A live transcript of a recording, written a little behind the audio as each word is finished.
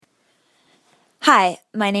Hi,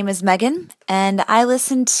 my name is Meghan, and I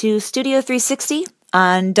listen to Studio 360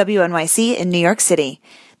 on WNYC in New York City.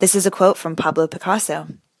 This is a quote from Pablo Picasso.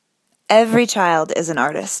 Every child is an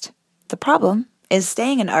artist. The problem is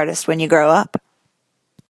staying an artist when you grow up.